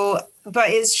people,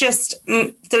 but it's just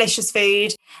delicious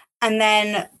food. And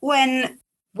then when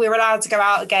we're allowed to go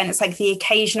out again, it's like the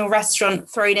occasional restaurant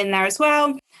thrown in there as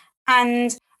well.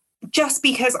 And just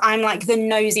because I'm like the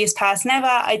nosiest person ever,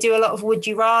 I do a lot of would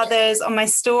you rathers on my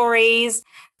stories,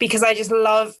 because I just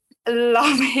love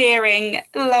hearing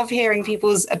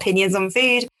people's opinions on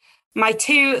food. My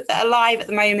two that are live at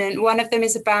the moment, one of them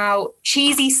is about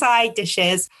cheesy side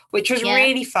dishes, which was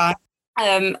really fun.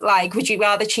 Like, would you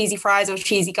rather cheesy fries or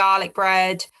cheesy garlic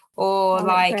bread, or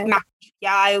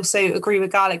I also agree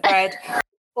with garlic bread,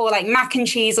 or like mac and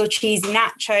cheese or cheesy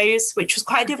nachos, which was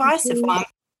quite a divisive one.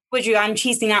 Would you? And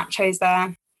cheesy nachos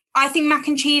there. I think mac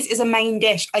and cheese is a main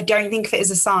dish. I don't think of it as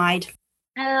a side.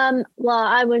 Well,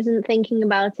 I wasn't thinking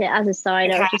about it as a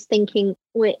side. Okay. I was just thinking,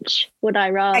 which would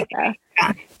I rather? Okay.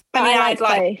 Yeah. I mean, I'd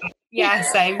like both. Yeah,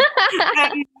 same.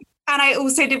 And I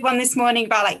also did one this morning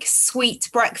about like sweet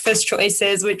breakfast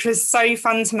choices, which was so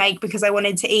fun to make because I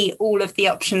wanted to eat all of the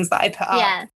options that I put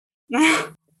up. Yeah.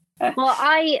 Well,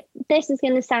 this is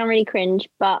going to sound really cringe,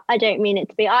 but I don't mean it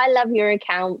to be. I love your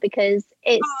account because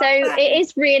it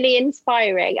is really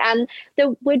inspiring. And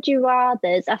the would you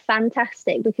rathers are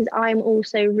fantastic because I'm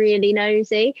also really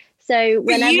nosy. So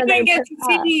whenever you don't get to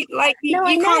see, like, you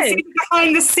can't see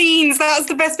behind the scenes. That's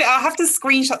the best bit. I'll have to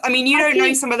screenshot. I mean, you don't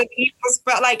know some of the people,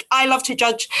 but like, I love to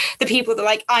judge the people that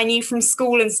like I knew from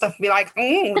school and stuff and be like,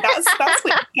 that's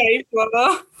what you go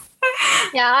for.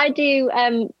 Yeah, I do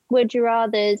would you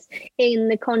rathers in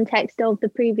the context of the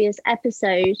previous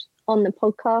episode on the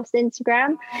podcast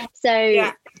Instagram.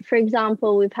 So, for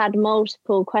example, we've had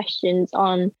multiple questions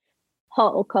on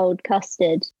hot or cold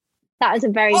custard. That is a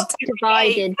very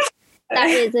divided. That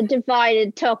is a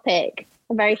divided topic.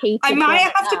 A very heated. I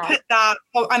might have to put that.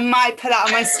 I might put that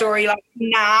on my story like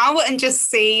now and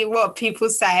just see what people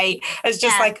say as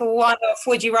just like a one-off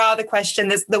would you rather question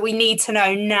that we need to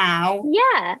know now.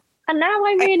 Yeah. And now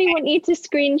I really want you to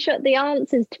screenshot the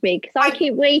answers to me because I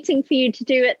keep waiting for you to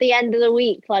do at the end of the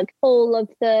week, like all of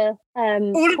the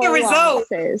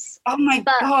results. Answers. Oh my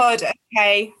God.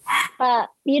 Okay. But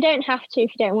you don't have to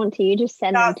if you don't want to. You just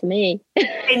send them to me.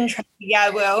 Interesting. Yeah, I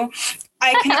will.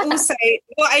 I can also,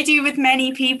 what I do with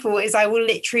many people is I will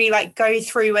literally like go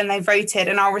through when they voted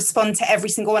and I'll respond to every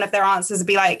single one of their answers and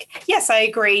be like, yes, I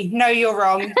agree. No, you're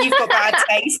wrong. You've got bad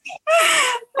taste.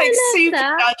 Like super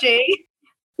judgy.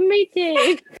 Me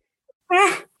too.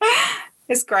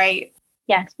 It's great.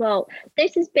 Yes, well,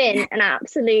 this has been an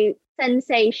absolute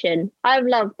sensation. I've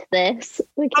loved this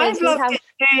because I've loved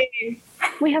it too.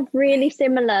 We have really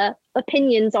similar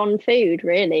opinions on food,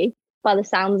 really, by the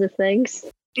sounds of things.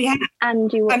 Yeah,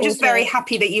 and I'm just very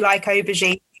happy that you like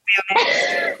aubergine, to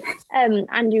be honest.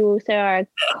 And you also are a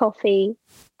coffee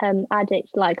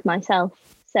addict like myself,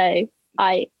 so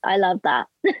I love that.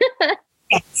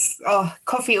 Yes. Oh,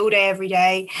 coffee all day, every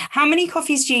day. How many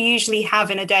coffees do you usually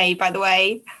have in a day, by the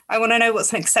way? I want to know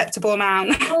what's an acceptable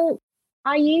amount. Well,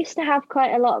 I used to have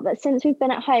quite a lot, but since we've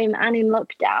been at home and in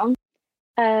lockdown,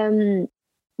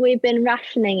 we've been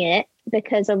rationing it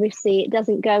because obviously it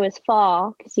doesn't go as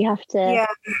far because you have to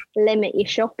limit your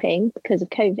shopping because of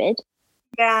COVID.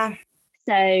 Yeah.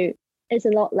 So it's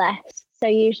a lot less. So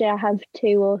usually I have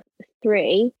 2 or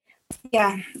 3.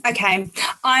 Yeah. Okay.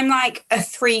 I'm like a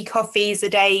 3 coffees a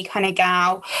day kind of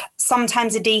gal.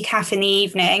 Sometimes a decaf in the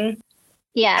evening.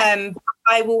 Yeah.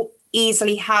 I will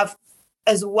easily have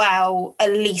as well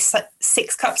at least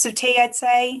 6 cups of tea, I'd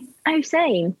say. Oh,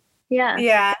 same. Yeah.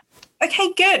 Yeah.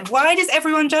 Okay, good. Why does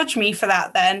everyone judge me for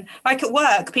that then? Like at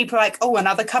work, people are like, oh,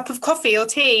 another cup of coffee or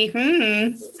tea. I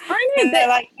know, and they're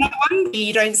like, no wonder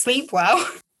you don't sleep well.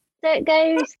 So it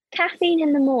goes caffeine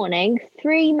in the morning,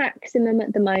 3 maximum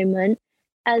at the moment,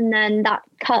 and then that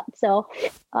cuts off,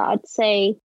 I'd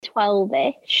say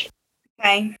 12-ish.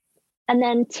 Okay. And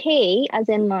then tea, as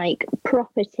in like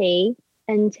proper tea,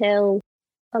 until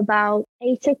about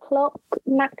 8 o'clock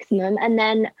maximum, and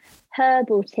then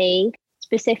herbal tea,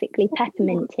 specifically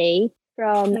peppermint tea,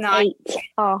 from 8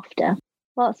 after.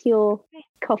 What's your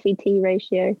coffee tea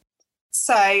ratio?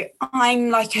 So I'm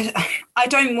like, I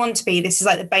don't want to be, this is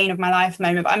like the bane of my life at the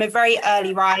moment, but I'm a very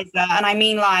early riser. And I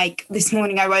mean, like this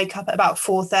morning I woke up at about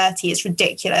 4:30. It's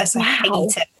ridiculous. Wow. I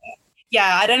hate it.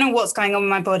 Yeah, I don't know what's going on with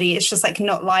my body. It's just like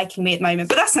not liking me at the moment,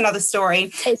 but that's another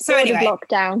story. It's so anyway,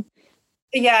 lockdown.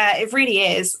 Yeah, it really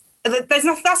is. There's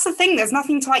nothing, that's the thing. There's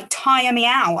nothing to like tire me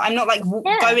out. I'm not like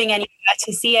going anywhere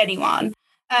to see anyone.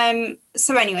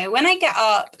 So anyway, when I get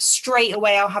up straight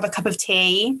away, I'll have a cup of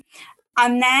tea.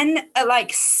 And then at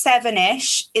like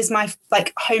 7-ish is my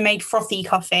like homemade frothy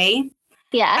coffee.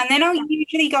 Yeah. And then I'll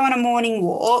usually go on a morning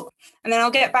walk. And then I'll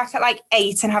get back at like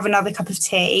 8 and have another cup of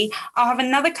tea. I'll have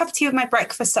another cup of tea with my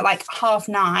breakfast at like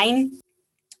 9:30.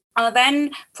 I'll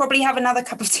then probably have another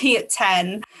cup of tea at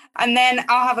 10. And then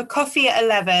I'll have a coffee at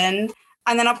 11.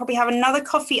 And then I'll probably have another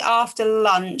coffee after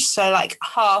lunch. So like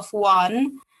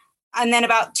 1:30. And then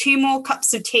about 2 more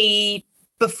cups of tea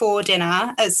before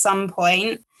dinner at some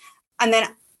point. And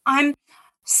then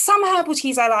some herbal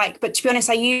teas I like, but to be honest,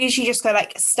 I usually just go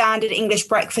like standard English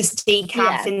breakfast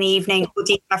decaf in the evening or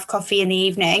decaf coffee in the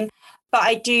evening. But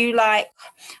I do like,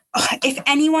 if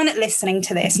anyone listening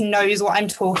to this knows what I'm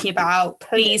talking about,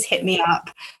 please hit me up.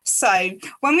 So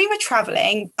when we were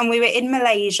traveling and we were in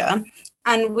Malaysia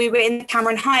and we were in the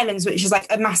Cameron Highlands, which is like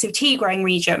a massive tea growing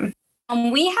region.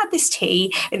 And we had this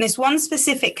tea in this one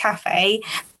specific cafe.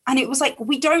 And it was like,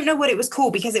 we don't know what it was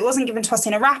called because it wasn't given to us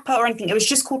in a wrapper or anything. It was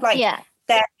just called like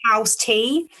their house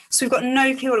tea. So we've got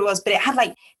no clue what it was, but it had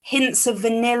like hints of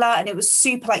vanilla and it was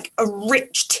super like a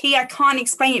rich tea. I can't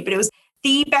explain it, but it was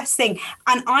the best thing.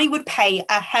 And I would pay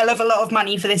a hell of a lot of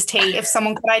money for this tea if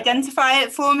someone could identify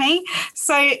it for me.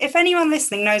 So if anyone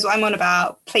listening knows what I'm on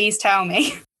about, please tell me.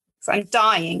 Because I'm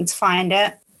dying to find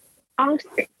it. I'll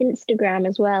Instagram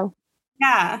as well.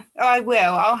 Yeah, I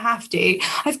will. I'll have to.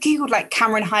 I've Googled like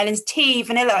Cameron Highlands tea,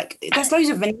 vanilla. Like there's loads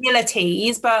of vanilla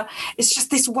teas, but it's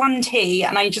just this one tea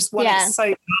and I just want it so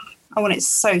bad. I want it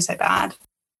so bad.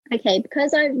 Okay,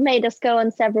 because I've made us go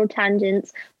on several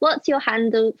tangents, what's your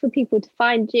handle for people to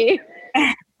find you?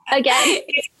 Again.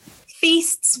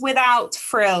 Feasts Without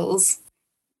Frills.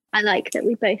 I like that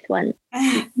we both went.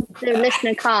 The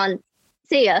listener can't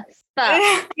see us, but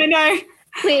I know.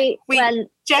 We went.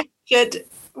 Gestured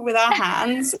with our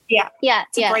hands. Yeah.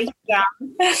 Break it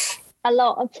down. A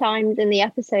lot of times in the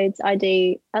episodes I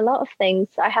do a lot of things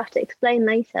I have to explain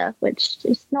later, which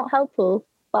is not helpful,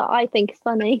 but I think it's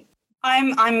funny.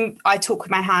 I talk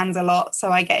with my hands a lot, so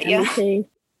I get you. Me too.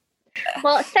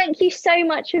 Well, thank you so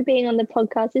much for being on the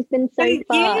podcast. It's been so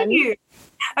fun. Thank you.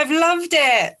 I've loved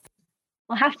it.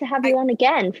 I'll have to have you on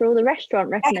again for all the restaurant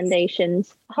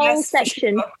recommendations. Whole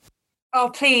section. Sure. Oh,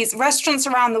 please, restaurants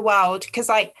around the world, because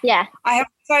I have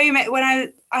so many. When I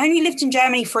only lived in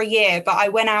Germany for a year, but I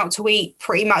went out to eat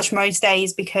pretty much most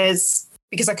days because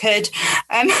because I could.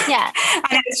 Yeah.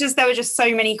 And it's just, there were just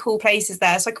so many cool places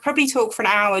there. So I could probably talk for an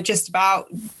hour just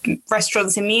about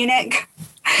restaurants in Munich.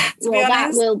 Well,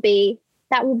 that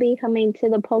will be coming to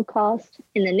the podcast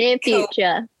in the near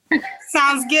future.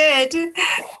 Sounds good.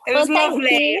 It was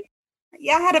lovely. You.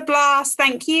 Yeah, I had a blast.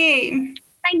 Thank you.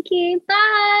 Thank you.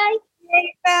 Bye.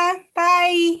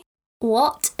 Bye.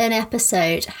 What an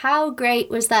episode. How great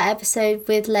was that episode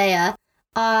with Leah?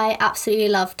 I absolutely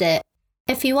loved it.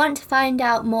 If you want to find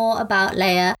out more about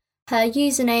Leah, her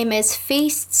username is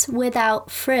Feasts Without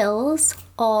Frills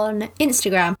on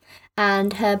Instagram,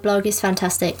 and her blog is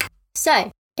fantastic.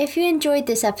 So, if you enjoyed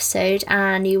this episode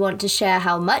and you want to share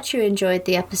how much you enjoyed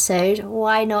the episode,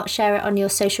 why not share it on your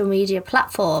social media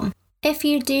platform? If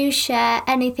you do share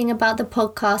anything about the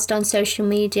podcast on social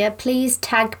media, please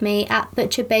tag me at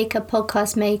Butcher Baker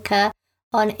Podcast Maker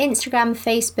on Instagram,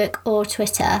 Facebook, or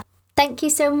Twitter. Thank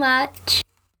you so much.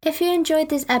 If you enjoyed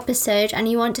this episode and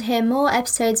you want to hear more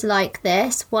episodes like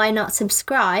this, why not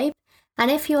subscribe? And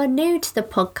if you're new to the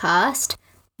podcast,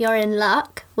 you're in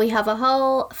luck. We have a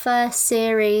whole first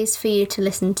series for you to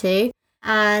listen to,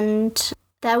 and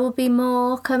there will be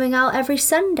more coming out every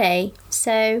Sunday.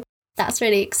 So that's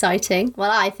really exciting.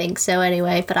 Well, I think so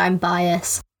anyway, but I'm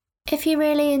biased. If you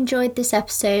really enjoyed this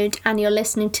episode and you're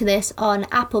listening to this on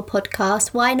Apple Podcasts,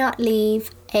 why not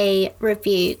leave a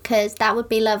review? Because that would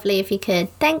be lovely if you could.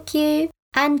 Thank you.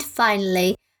 And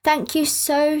finally, thank you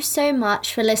so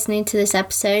much for listening to this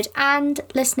episode and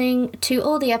listening to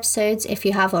all the episodes if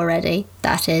you have already,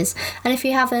 that is. And if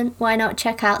you haven't, why not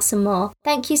check out some more?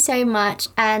 Thank you so much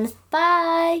and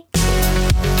bye.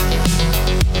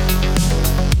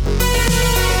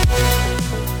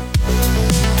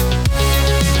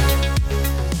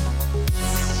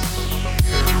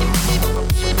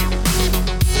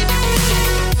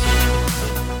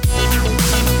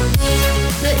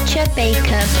 Butcher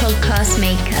Baker Podcast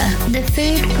Maker, the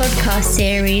food podcast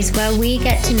series where we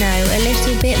get to know a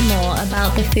little bit more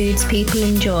about the foods people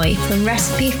enjoy, from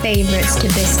recipe favourites to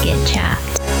biscuit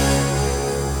chat.